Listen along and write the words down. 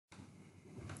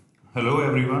Hello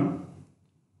everyone.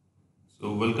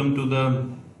 So welcome to the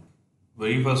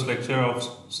very first lecture of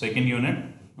second unit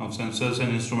of sensors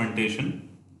and instrumentation.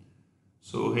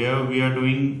 So here we are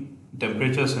doing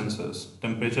temperature sensors,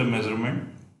 temperature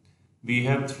measurement. We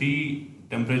have three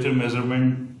temperature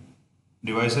measurement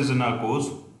devices in our course.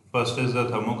 First is the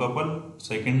thermocouple,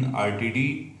 second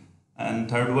RTD, and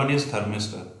third one is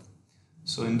thermistor.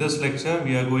 So in this lecture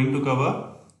we are going to cover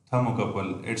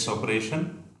thermocouple, its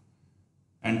operation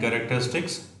and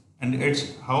characteristics, and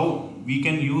it's how we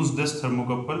can use this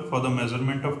thermocouple for the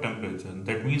measurement of temperature.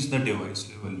 That means the device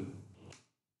level.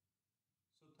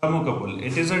 Thermocouple,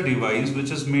 it is a device which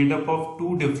is made up of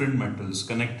two different metals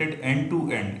connected end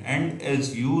to end and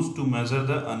is used to measure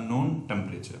the unknown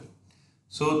temperature.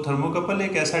 So thermocouple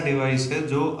एक ऐसा device है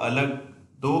जो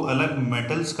दो अलग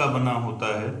metals का बना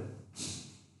होता है,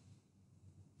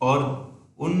 और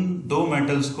उन दो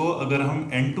मेटल्स को अगर हम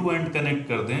एंड टू एंड कनेक्ट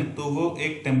कर दें तो वो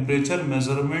एक टेम्परेचर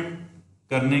मेजरमेंट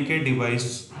करने के डिवाइस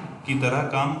की तरह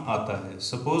काम आता है।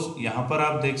 सपोज यहाँ पर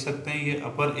आप देख सकते हैं ये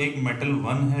अपर एक मेटल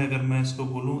 1 है, अगर मैं इसको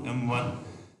बोलूँ M1,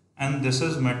 and this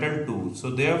is metal 2,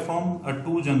 so they are form a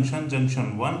to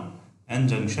junction 1 and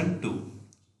junction 2।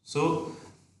 So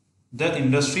the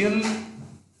industrial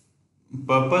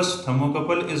purpose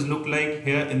thermocouple is look like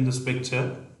here in this picture,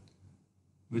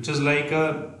 which is like a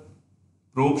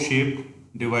probe shaped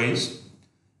device.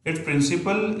 Its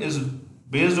principle is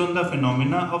based on the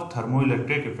phenomena of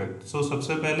thermoelectric effect. So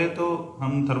सबसे पहले तो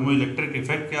हम thermoelectric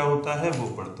effect क्या होता है वो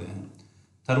पढ़ते हैं।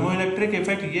 Thermoelectric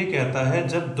effect ये कहता है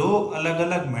जब दो अलग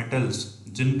अलग metals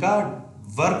जिनका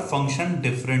वर्क फंक्शन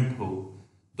डिफरेंट हो,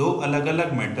 दो अलग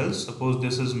अलग metals, suppose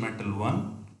this is metal 1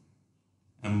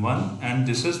 M1 and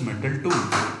this is metal 2,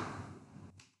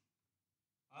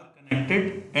 are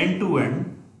connected end to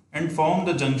end and form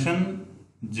the junction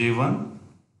J1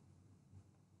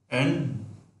 and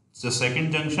the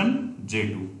second junction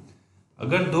J2।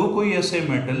 अगर दो कोई ऐसे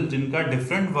मेटल जिनका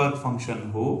डिफरेंट वर्क फंक्शन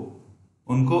हो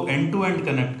उनको एंड टू एंड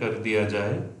कनेक्ट कर दिया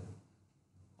जाए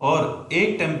और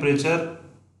एक टेम्परेचर,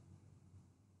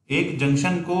 एक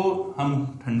जंक्शन को हम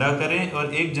ठंडा करें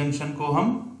और एक जंक्शन को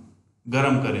हम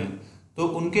गर्म करें, तो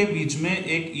उनके बीच में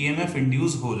एक ईएमएफ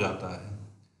इंड्यूस हो जाता है।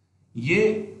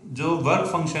 ये जो वर्क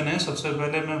फंक्शन है, सबसे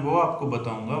पहले मैं वो आपको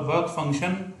बताऊंगा। वर्क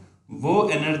फंक्शन वो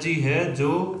एनर्जी है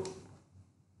जो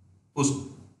उस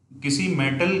किसी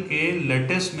मेटल के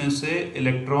लैटिस में से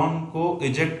इलेक्ट्रॉन को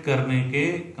इजेक्ट करने के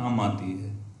काम आती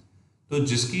है। तो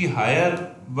जिसकी हायर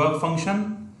वर्क फंक्शन,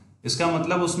 इसका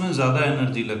मतलब उसमें ज़्यादा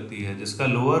एनर्जी लगती है, जिसका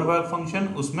लोअर वर्क फंक्शन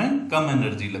उसमें कम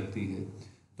एनर्जी लगती है।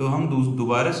 तो हम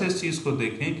दोबारा से इस चीज़ को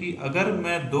देखें कि अगर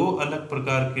मैं दो अलग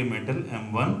प्रकार के मेटल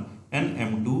M1 एंड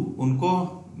M2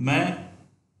 उनको मैं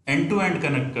एंड टू एंड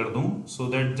कनेक्ट कर दूं, so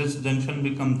that this junction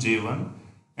become J1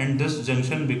 and this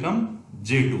junction become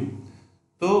J2।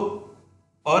 तो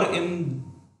और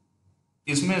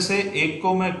इसमें से एक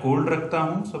को मैं कोल्ड रखता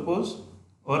हूं सपोज,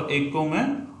 और एक को मैं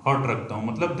हॉट रखता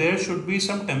हूं, मतलब there should be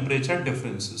some temperature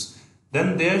differences,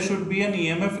 then there should be N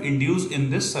EMF induce in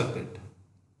this circuit.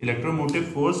 Electromotive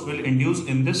force will induce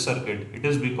in this circuit. It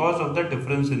is because of the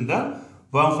difference in the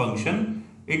work function.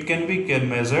 It can be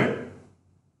measured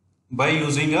by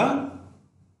using a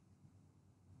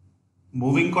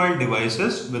moving coil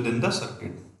devices within the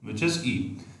circuit, which is E.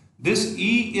 This E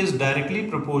is directly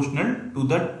proportional to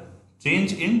the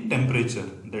change in temperature,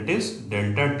 that is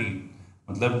delta T।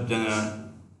 मतलब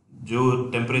जो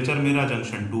temperature मेरा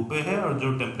junction 2 पे है और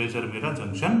जो temperature मेरा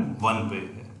junction 1 पे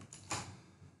है।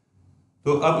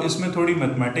 तो अब इसमें थोड़ी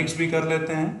मैथमेटिक्स भी कर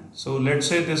लेते हैं। So let's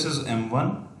say this is M1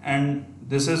 and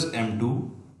this is M2,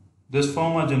 this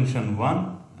form a junction 1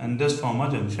 and this form a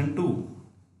junction 2।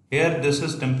 Hair this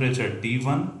is temperature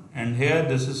T1 and hair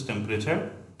this is temperature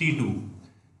T2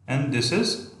 and this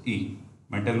is E,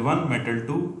 metal 1 metal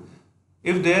 2।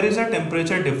 if there is a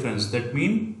temperature difference, that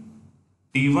mean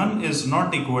T1 is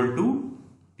not equal to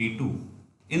T2,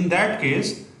 in that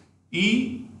case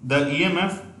the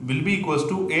EMF will be equals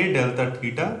to A delta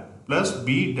theta plus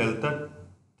B delta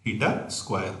theta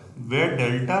square, where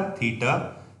delta theta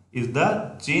is the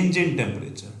change in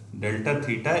temperature. Delta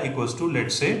theta equals to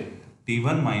let's say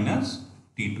T1 minus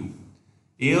T2।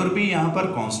 A और B यहाँ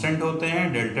पर constant होते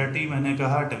हैं, delta T मैंने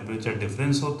कहा temperature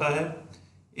difference होता है।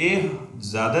 A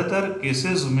ज़्यादातर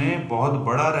केसेस में बहुत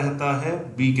बड़ा रहता है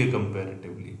B के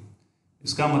कंपैरेटिवली।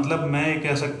 इसका मतलब मैं ये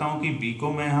कह सकता हूँ कि B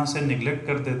को मैं यहाँ से निगलेक्ट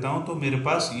कर देता हूँ तो मेरे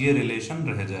पास ये रिलेशन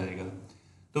रह जाएगा।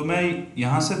 तो मैं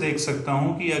यहाँ से देख सकता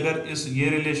हूँ कि अगर ये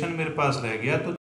रिलेशन मेरे पास रह गया तो